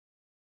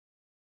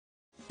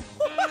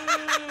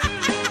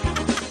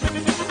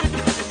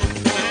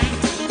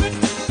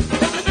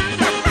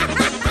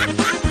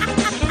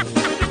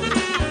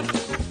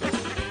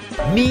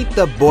Meet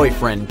the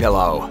boyfriend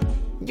pillow.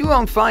 You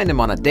won't find him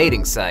on a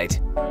dating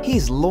site.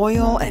 He's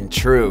loyal and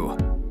true.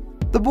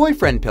 The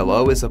boyfriend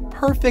pillow is a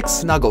perfect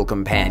snuggle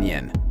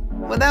companion,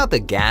 without the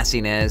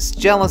gassiness,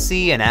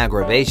 jealousy, and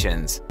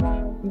aggravations.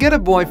 Get a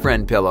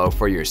boyfriend pillow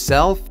for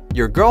yourself,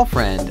 your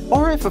girlfriend,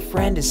 or if a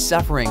friend is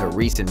suffering a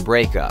recent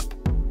breakup.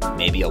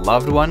 Maybe a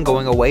loved one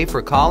going away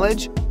for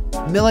college,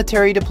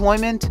 military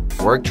deployment,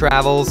 work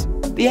travels.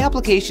 The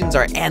applications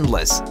are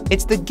endless.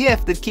 It's the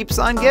gift that keeps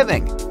on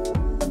giving.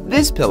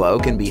 This pillow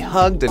can be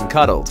hugged and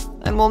cuddled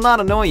and will not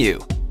annoy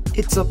you.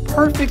 It's a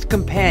perfect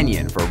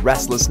companion for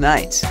restless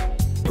nights,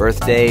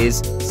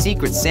 birthdays,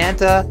 Secret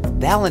Santa,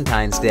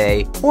 Valentine's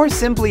Day, or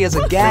simply as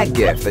a gag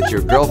gift that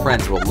your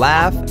girlfriends will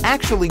laugh,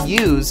 actually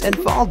use, and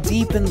fall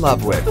deep in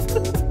love with.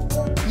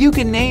 You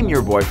can name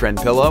your boyfriend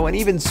pillow and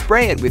even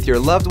spray it with your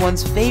loved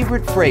one's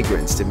favorite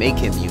fragrance to make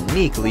him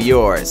uniquely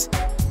yours.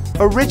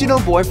 Original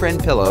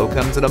boyfriend pillow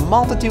comes in a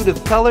multitude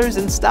of colors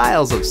and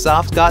styles of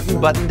soft cotton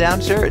button-down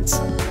shirts.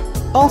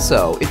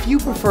 Also, if you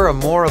prefer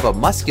more of a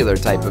muscular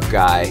type of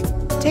guy,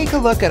 take a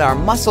look at our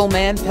Muscle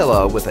Man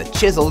pillow with a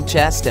chiseled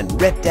chest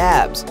and ripped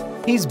abs.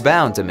 He's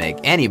bound to make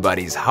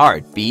anybody's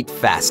heart beat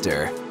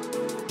faster.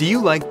 Do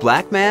you like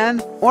black man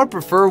or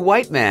prefer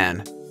white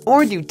man?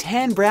 Or do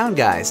tan brown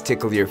guys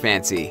tickle your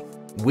fancy?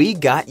 We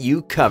got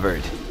you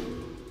covered.